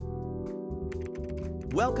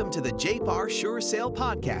Welcome to the JPAR Sure Sale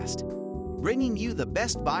Podcast, bringing you the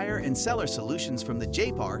best buyer and seller solutions from the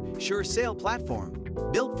JPAR Sure Sale platform,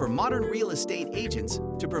 built for modern real estate agents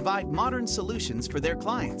to provide modern solutions for their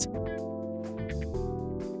clients.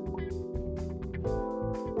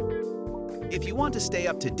 If you want to stay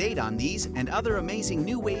up to date on these and other amazing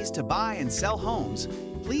new ways to buy and sell homes,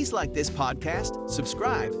 please like this podcast,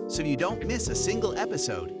 subscribe so you don't miss a single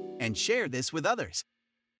episode, and share this with others.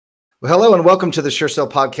 Well, hello and welcome to the Sure Sale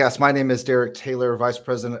Podcast. My name is Derek Taylor, Vice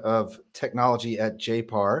President of Technology at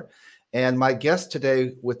JPAR. And my guests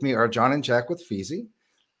today with me are John and Jack with Feeasy.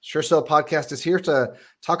 Sure Sale Podcast is here to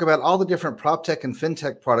talk about all the different prop tech and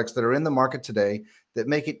fintech products that are in the market today that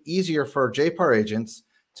make it easier for JPAR agents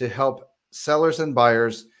to help sellers and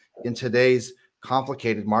buyers in today's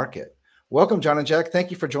complicated market. Welcome, John and Jack. Thank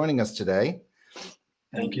you for joining us today.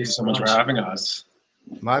 Thank you so much for having us.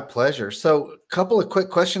 My pleasure. So a couple of quick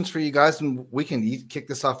questions for you guys, and we can kick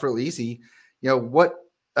this off real easy. What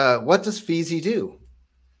does Feeasy do?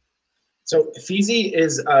 So Feeasy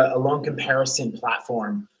is a loan comparison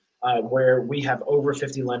platform where we have over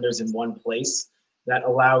 50 lenders in one place that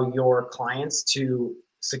allow your clients to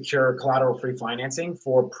secure collateral-free financing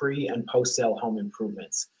for pre- and post-sale home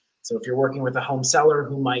improvements. So if you're working with a home seller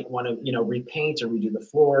who might want to, repaint or redo the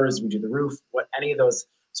floors, redo the roof, any of those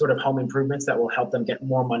sort of home improvements that will help them get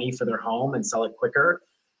more money for their home and sell it quicker,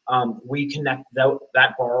 we connect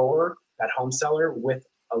that borrower, that home seller, with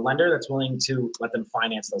a lender that's willing to let them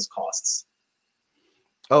finance those costs.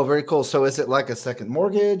 Oh, very cool. So is it like a second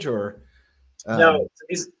mortgage or? No,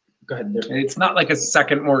 go ahead. It's not like a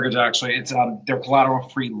second mortgage, actually. It's they're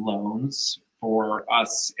collateral-free loans for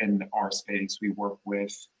us in our space. We work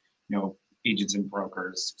with, agents and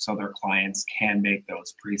brokers, so their clients can make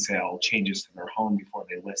those pre-sale changes to their home before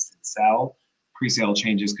they list and sell. Pre-sale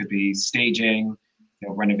changes could be staging,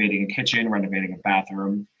 renovating a kitchen, renovating a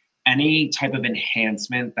bathroom, any type of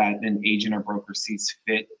enhancement that an agent or broker sees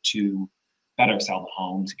fit to better sell the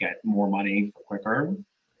home to get more money quicker,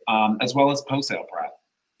 as well as post-sale prep.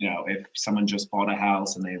 If someone just bought a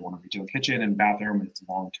house and they want to redo a kitchen and bathroom and it's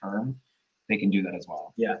long-term, they can do that as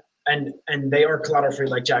well. Yeah. And they are collateral free,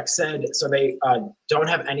 like Jack said, so they don't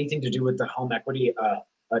have anything to do with the home equity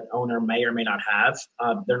an owner may or may not have.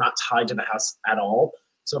 They're not tied to the house at all.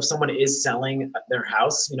 So if someone is selling their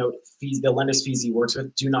house, the lenders Feeasy works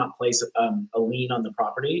with do not place a lien on the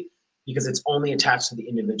property because it's only attached to the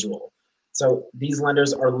individual. So these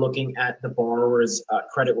lenders are looking at the borrower's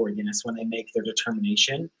creditworthiness when they make their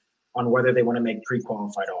determination on whether they want to make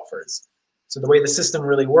pre-qualified offers. So the way the system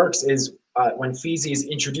really works is when Feeasy is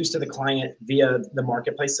introduced to the client via the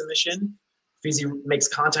marketplace submission, Feeasy makes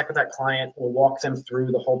contact with that client, will walk them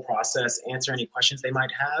through the whole process, answer any questions they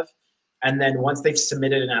might have. And then once they've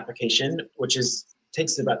submitted an application, which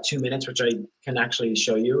takes about 2 minutes, which I can actually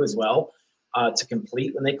show you as well, to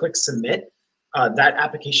complete, when they click submit, that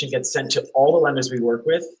application gets sent to all the lenders we work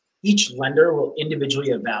with. Each lender will individually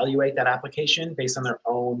evaluate that application based on their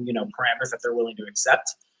own, parameters that they're willing to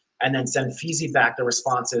accept, and then send Feeasy back the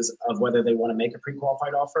responses of whether they want to make a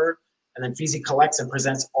pre-qualified offer. And then Feeasy collects and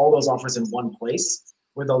presents all those offers in one place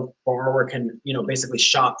where the borrower can, basically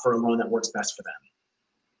shop for a loan that works best for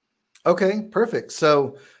them. Okay, perfect.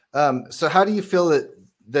 So, how do you feel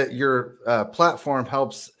that your platform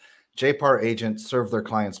helps JPAR agents serve their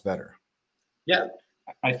clients better? Yeah.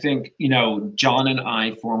 I think, John and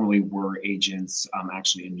I formerly were agents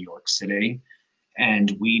actually in New York City,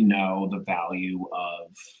 and we know the value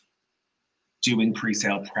of doing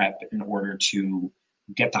pre-sale prep in order to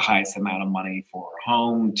get the highest amount of money for a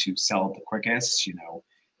home, to sell it the quickest.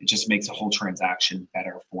 It just makes a whole transaction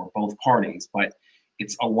better for both parties. But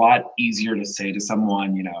it's a lot easier to say to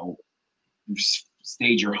someone,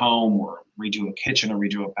 stage your home or redo a kitchen or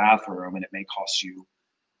redo a bathroom, and it may cost you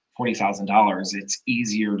 $40,000. It's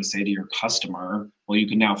easier to say to your customer, well, you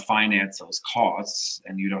can now finance those costs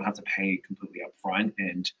and you don't have to pay completely upfront,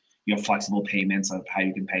 and you have flexible payments of how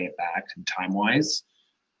you can pay it back and time-wise.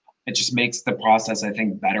 It just makes the process, I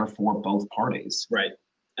think, better for both parties. Right.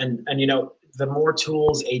 And the more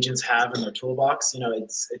tools agents have in their toolbox,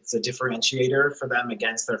 it's a differentiator for them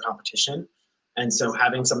against their competition. And so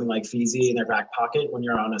having something like Feeasy in their back pocket when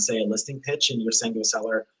you're on a listing pitch and you're saying to a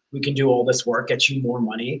seller, we can do all this work, get you more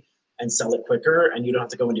money and sell it quicker, and you don't have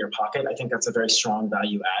to go into your pocket. I think that's a very strong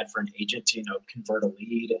value add for an agent to, convert a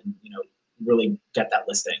lead and, really get that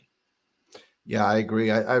listing. Yeah, I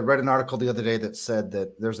agree. I read an article the other day that said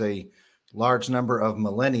that there's a large number of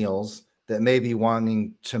millennials that may be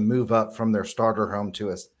wanting to move up from their starter home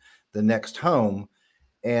to the next home,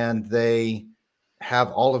 and they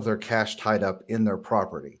have all of their cash tied up in their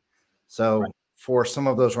property. So for some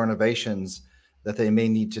of those renovations, that they may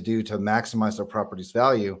need to do to maximize their property's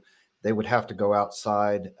value, they would have to go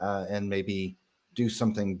outside and maybe do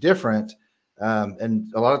something different.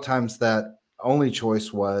 And a lot of times that only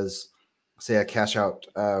choice was, say, a cash out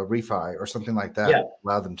refi or something like that,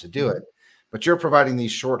 allow them to do it. But you're providing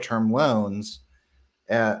these short-term loans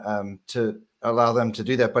to allow them to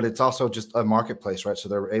do that. But it's also just a marketplace, right? So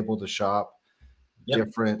they're able to shop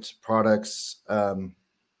different products. And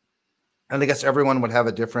I guess everyone would have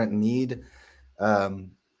a different need.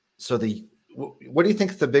 So what do you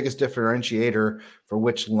think is the biggest differentiator for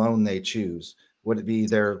which loan they choose? Would it be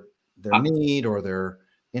their need or their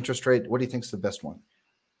interest rate? What do you think is the best one?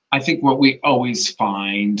 I think what we always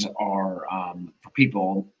find are for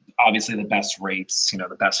people, obviously the best rates,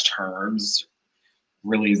 the best terms,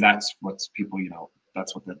 really that's what people,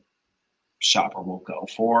 that's what the shopper will go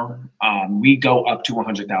for. We go up to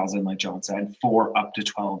 100,000, like John said, for up to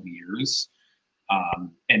 12 years.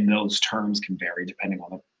 And those terms can vary depending on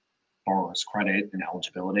the borrower's credit and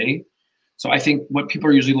eligibility. So I think what people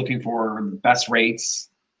are usually looking for are the best rates.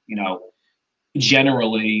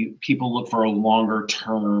 Generally people look for a longer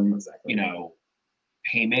term,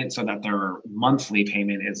 payment so that their monthly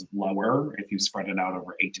payment is lower. If you spread it out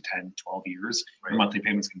over 8 to 10, 12 years, your monthly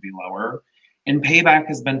payments can be lower. And payback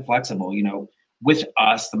has been flexible. With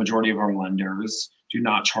us, the majority of our lenders do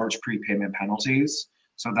not charge prepayment penalties,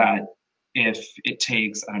 so that if it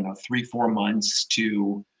takes, 3-4 months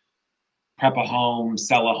to prep a home,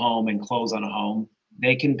 sell a home, and close on a home,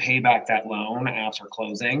 they can pay back that loan after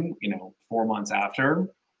closing, 4 months after,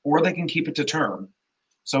 or they can keep it to term.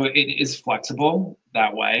 So it is flexible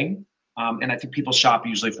that way. And I think people shop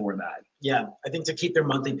usually for that. Yeah, I think to keep their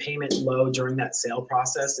monthly payment low during that sale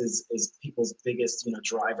process is people's biggest,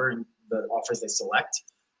 driver in the offers they select.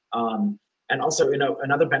 And also,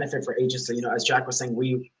 another benefit for agents, as Jack was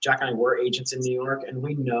saying, Jack and I were agents in New York, and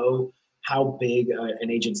we know how big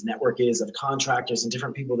an agent's network is of contractors and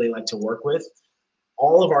different people they like to work with.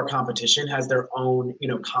 All of our competition has their own,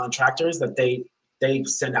 contractors that they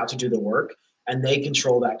send out to do the work, and they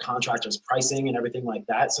control that contractor's pricing and everything like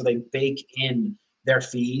that. So they bake in their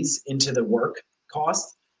fees into the work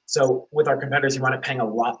cost. So with our competitors, you wind up paying a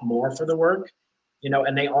lot more for the work,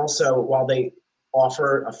 and they also, while they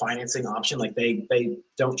offer a financing option, like they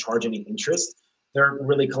don't charge any interest, they're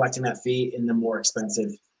really collecting that fee in the more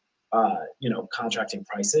expensive, contracting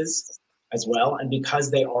prices as well. And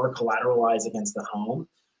because they are collateralized against the home,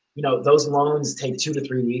 those loans take 2 to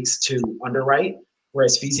 3 weeks to underwrite,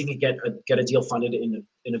 whereas Feeasy can get a deal funded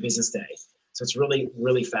in a business day. So it's really,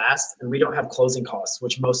 really fast. And we don't have closing costs,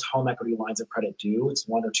 which most home equity lines of credit do. It's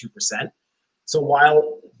 1 or 2%. So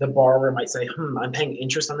while the borrower might say, I'm paying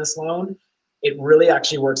interest on this loan, it really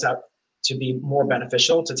actually works out to be more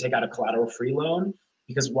beneficial to take out a collateral-free loan,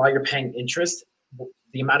 because while you're paying interest,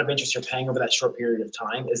 the amount of interest you're paying over that short period of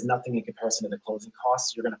time is nothing in comparison to the closing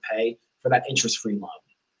costs you're going to pay for that interest-free loan.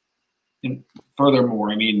 And furthermore,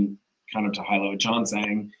 kind of to highlight what John's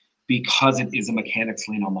saying, because it is a mechanics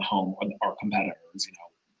lien on the home, our competitors,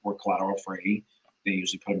 we're collateral free. They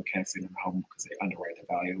usually put a mechanics lien on the home because they underwrite the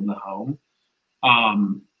value in the home.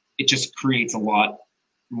 It just creates a lot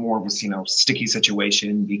more of a sticky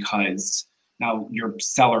situation, because now your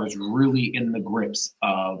seller is really in the grips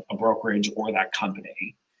of a brokerage or that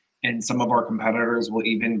company. And some of our competitors will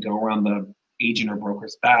even go around the agent or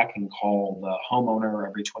broker's back and call the homeowner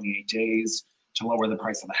every 28 days to lower the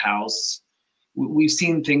price of the house. We've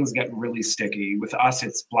seen things get really sticky. With us,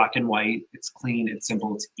 it's black and white, it's clean, it's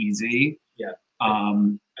simple, it's easy. Yeah.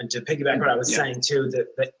 And to piggyback what I was saying too,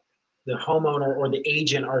 that the homeowner or the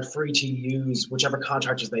agent are free to use whichever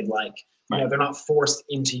contractors they'd like. They're not forced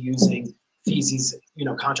into using Feesy's,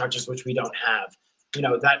 contractors, which we don't have.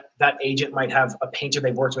 That agent might have a painter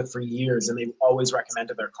they've worked with for years, and they've always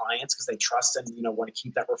recommended their clients because they trust and want to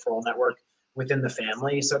keep that referral network within the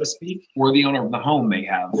family, so to speak. Or the owner of the home may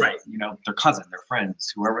have, their cousin, their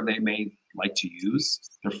friends, whoever they may like to use,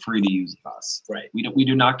 they're free to use with us. Right. We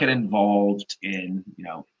do not get involved in,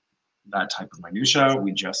 that type of minutia.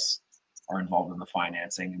 We just are involved in the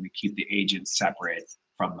financing, and we keep the agent separate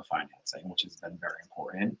from the financing, which has been very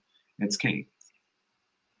important. It's key.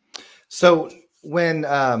 So when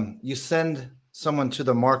you send someone to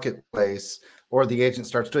the marketplace or the agent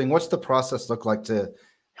starts doing, what's the process look like to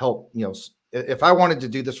help, if I wanted to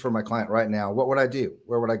do this for my client right now, what would I do?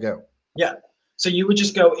 Where would I go? Yeah. So you would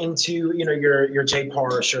just go into, your JPAR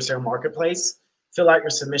or Sure Sale marketplace, fill out your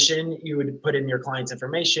submission. You would put in your client's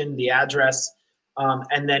information, the address.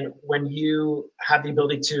 And then when you have the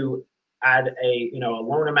ability to add a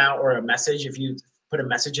loan amount or a message, if you put a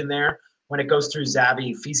message in there, when it goes through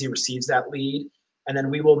Zavi, Feeasy receives that lead. And then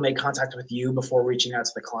we will make contact with you before reaching out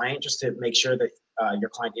to the client, just to make sure that your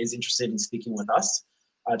client is interested in speaking with us,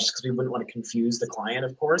 just because we wouldn't want to confuse the client,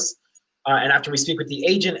 of course. And after we speak with the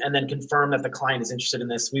agent and then confirm that the client is interested in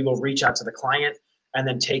this, we will reach out to the client and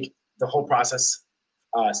then take the whole process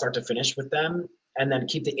start to finish with them, and then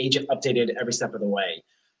keep the agent updated every step of the way.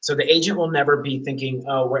 So the agent will never be thinking,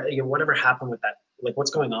 oh, whatever happened with that, like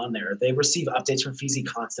what's going on there. They receive updates from Feeasy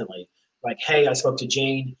constantly. Like, hey, I spoke to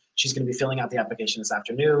Jane. She's going to be filling out the application this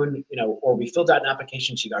afternoon, or we filled out an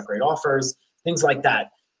application. She got great offers, things like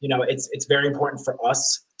that. It's very important for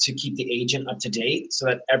us to keep the agent up to date so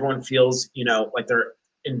that everyone feels, like they're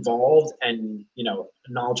involved and,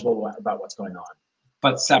 knowledgeable about what's going on.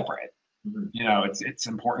 But separate. Mm-hmm. It's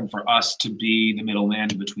important for us to be the middleman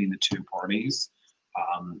between the two parties,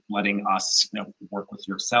 letting us work with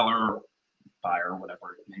your seller, buyer,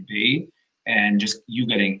 whatever it may be, and just you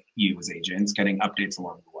as agents getting updates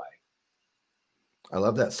along the way. I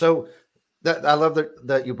love that. So I love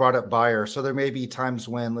that you brought up buyer. So there may be times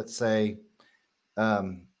when, let's say,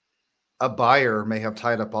 a buyer may have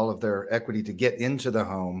tied up all of their equity to get into the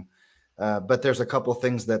home, but there's a couple of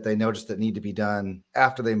things that they notice that need to be done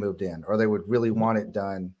after they moved in, or they would really want it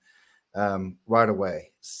done right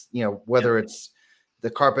away. Whether it's the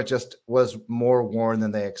carpet just was more worn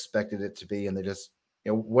than they expected it to be, and they just,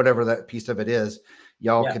 whatever that piece of it is,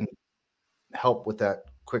 y'all can help with that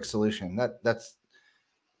quick solution.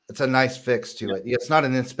 It's a nice fix to it. It's not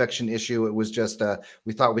an inspection issue. It was just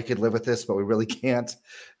we thought we could live with this, but we really can't,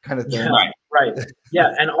 kind of thing. Right.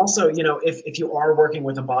 Yeah. And also, if you are working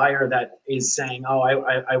with a buyer that is saying, oh,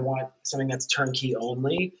 I want something that's turnkey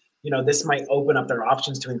only, this might open up their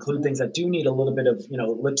options to include things that do need a little bit of,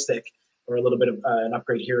 lipstick or a little bit of an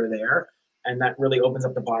upgrade here or there. And that really opens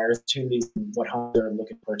up the buyers opportunities in what home they're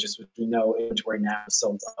looking to purchase, which we know inventory now is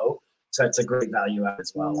so low. So that's a great value add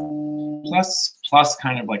as well. Plus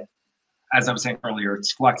kind of like, as I was saying earlier,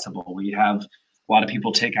 it's flexible. We have a lot of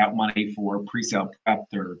people take out money for pre-sale prep.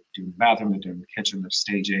 They're doing the bathroom, they're doing the kitchen, they're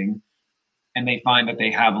staging, and they find that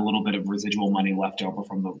they have a little bit of residual money left over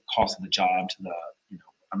from the cost of the job to the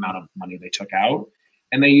amount of money they took out,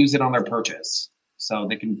 and they use it on their purchase. So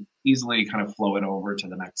they can easily kind of flow it over to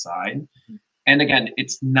the next side. Mm-hmm. And again,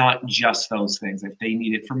 it's not just those things. If they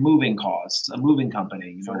need it for moving costs, a moving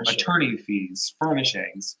company, attorney fees,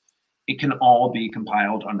 furnishings, it can all be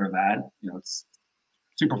compiled under that. It's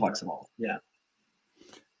super flexible. Yeah.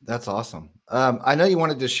 That's awesome. I know you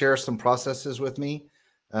wanted to share some processes with me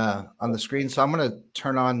on the screen, so I'm going to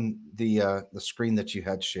turn on the screen that you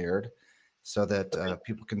had shared so that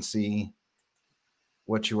people can see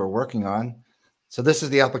what you were working on. So this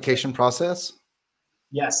is the application process?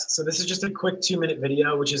 Yes. So this is just a quick 2-minute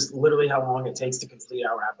video, which is literally how long it takes to complete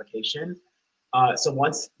our application. So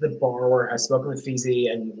once the borrower has spoken with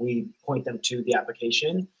Feeasy and we point them to the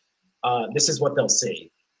application, this is what they'll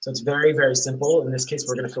see. So it's very, very simple. In this case,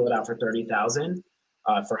 we're going to fill it out for $30,000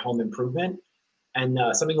 for home improvement. And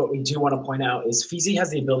something what we do want to point out is Feeasy has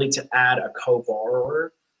the ability to add a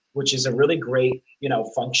co-borrower, which is a really great,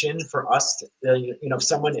 function for us.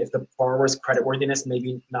 If the borrower's creditworthiness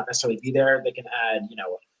maybe not necessarily be there, they can add,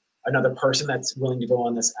 another person that's willing to go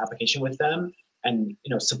on this application with them and,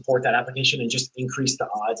 support that application and just increase the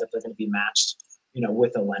odds that they're going to be matched,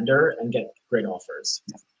 with a lender and get great offers.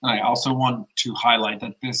 I also want to highlight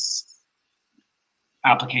that this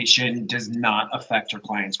application does not affect your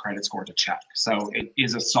client's credit score to check. So it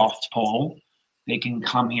is a soft pull. They can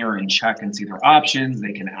come here and check and see their options.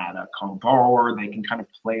 They can add a co-borrower. They can kind of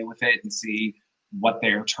play with it and see what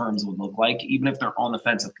their terms would look like. Even if they're on the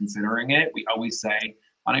fence of considering it, we always say,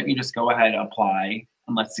 why don't you just go ahead, apply,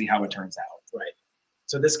 and let's see how it turns out. Right.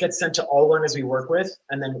 So this gets sent to all lenders we work with,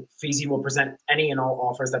 and then Feeasy will present any and all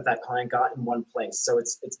offers that client got in one place. So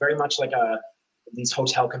it's very much like these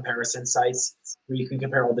hotel comparison sites where you can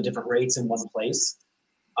compare all the different rates in one place.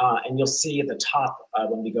 And you'll see at the top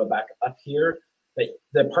when we go back up here that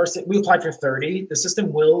the person, we applied for 30. The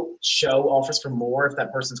system will show offers for more if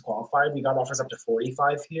that person's qualified. We got offers up to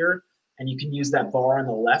 45 here, and you can use that bar on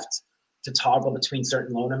the left to toggle between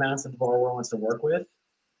certain loan amounts that the borrower wants to work with.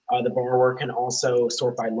 The borrower can also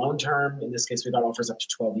sort by loan term. In this case, we got offers up to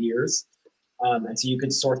 12 years. And so you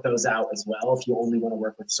could sort those out as well if you only want to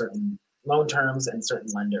work with certain loan terms and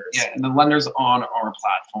certain lenders. Yeah, and the lenders on our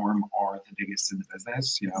platform are the biggest in the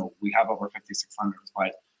business. We have over 56 lenders,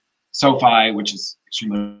 but SoFi, which is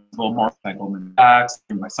extremely more by Goldman Sachs,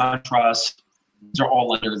 by SunTrust, these are all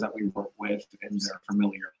lenders that we work with, and they're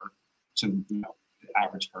familiar to the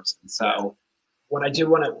average person. So what I do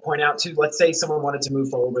want to point out too, let's say someone wanted to move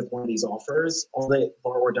forward with one of these offers, all the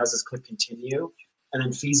borrower does is click continue, and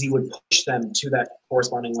then Feeasy would push them to that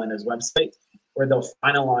corresponding lender's website, where they'll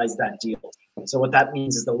finalize that deal. So what that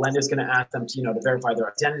means is the lender's going to ask them to, to verify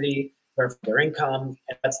their identity, verify their income,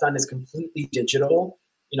 and that's done is completely digital.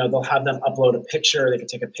 They'll have them upload a picture. They can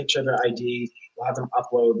take a picture of their ID. We'll have them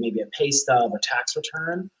upload maybe a pay stub or tax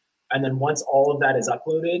return. And then once all of that is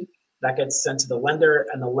uploaded, that gets sent to the lender,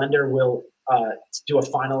 and the lender will do a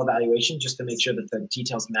final evaluation just to make sure that the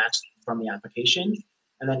details match from the application,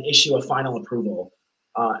 and then issue a final approval.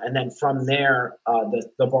 And then from there,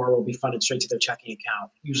 the borrower will be funded straight to their checking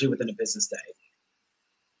account, usually within a business day.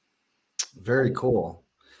 Very cool.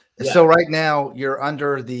 Yeah. So right now you're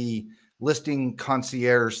under the listing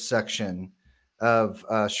concierge section of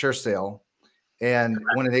SureSale. And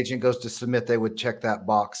when an agent goes to submit, they would check that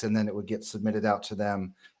box, and then it would get submitted out to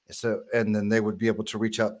them. So, and then they would be able to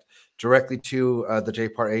reach out directly to the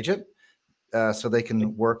JPAR agent, so they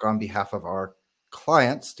can work on behalf of our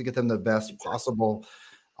clients to get them the best possible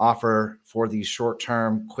offer for these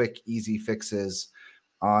short-term, quick, easy fixes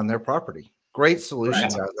on their property. Great solution,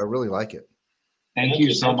 guys. I really like it. Thank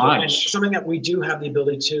you so much. And something that we do have the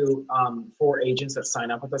ability to, for agents that sign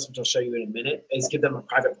up with us, which I'll show you in a minute, is give them a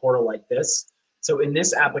private portal like this. So in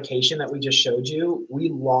this application that we just showed you, we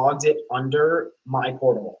logged it under my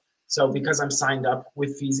portal. So because I'm signed up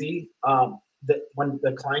with Feeasy, when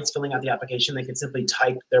the client's filling out the application, they can simply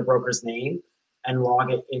type their broker's name and log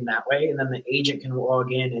it in that way. And then the agent can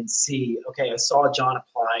log in and see, okay, I saw John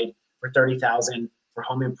applied for $30,000 for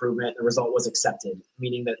home improvement. The result was accepted,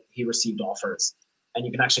 meaning that he received offers. And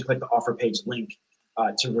you can actually click the offer page link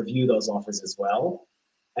to review those offers as well.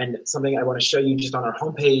 And something I want to show you just on our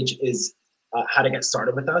homepage is how to get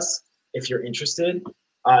started with us if you're interested.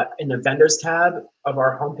 In the vendors tab of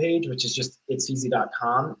our homepage, which is just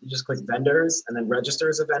itsfeasy.com, you just click vendors and then register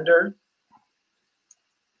as a vendor.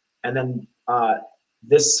 And then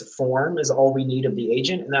this form is all we need of the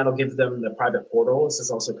agent, and that'll give them the private portal. This is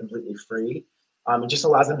also completely free. It just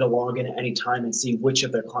allows them to log in at any time and see which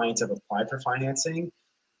of their clients have applied for financing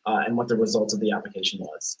and what the results of the application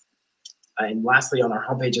was. And lastly, on our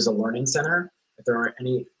homepage is a learning center. If there are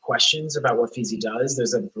any questions about what Feeasy does,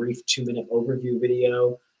 there's a brief 2-minute overview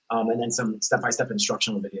video and then some step-by-step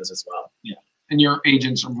instructional videos as well. Yeah, and your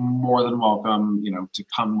agents are more than welcome, to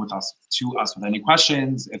come with us with any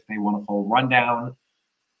questions. If they want a full rundown,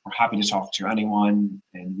 we're happy to talk to anyone,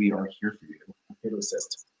 and we are here for you. I'm here to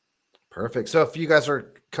assist. Perfect. So if you guys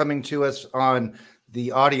are coming to us on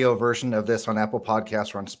the audio version of this on Apple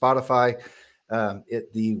Podcasts or on Spotify,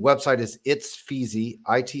 the website is itsfeasy,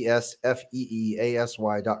 itsfeeasy.com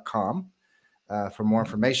for more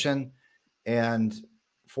information. And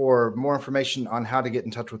for more information on how to get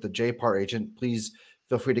in touch with the JPAR agent, please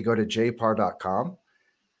feel free to go to jpar.com.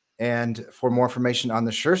 And for more information on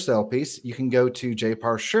the SureSale piece, you can go to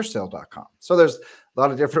jparssuresale.com. So there's a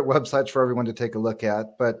lot of different websites for everyone to take a look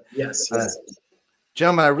at. But yes.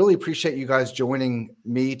 Gentlemen, I really appreciate you guys joining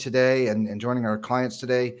me today and joining our clients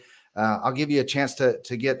today. I'll give you a chance to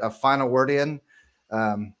get a final word in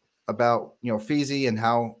about Feeasy and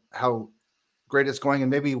how great it's going, and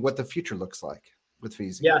maybe what the future looks like with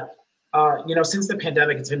Feeasy. Yeah, since the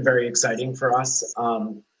pandemic, it's been very exciting for us,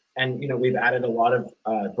 and we've added a lot of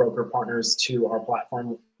broker partners to our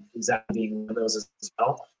platform, exactly being one of those as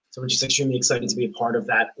well. So we're just extremely excited to be a part of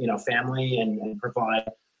that family and provide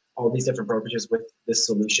all these different brokerages with this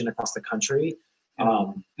solution across the country.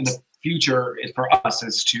 And the future for us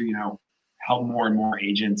is to help more and more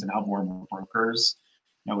agents and help more and more brokers.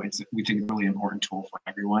 We think it's a really important tool for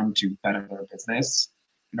everyone to better their business.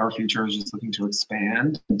 And our future is just looking to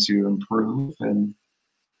expand and to improve and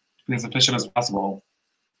be as efficient as possible.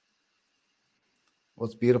 Well,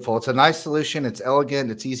 it's beautiful. It's a nice solution. It's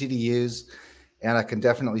elegant. It's easy to use. And I can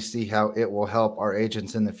definitely see how it will help our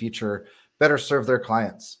agents in the future better serve their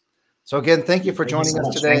clients. So again, thank you for joining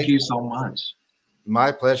us today. Thank you so much.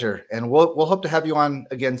 My pleasure. And we'll hope to have you on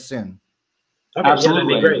again soon. Okay,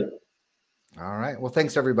 absolutely. Yeah, that'd be great. All right. Well,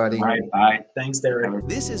 thanks, everybody. All right. Bye. Thanks, Derek.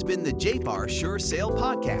 This has been the JPAR Sure Sale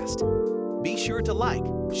Podcast. Be sure to like,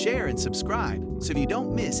 share, and subscribe so you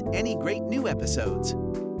don't miss any great new episodes.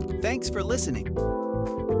 Thanks for listening.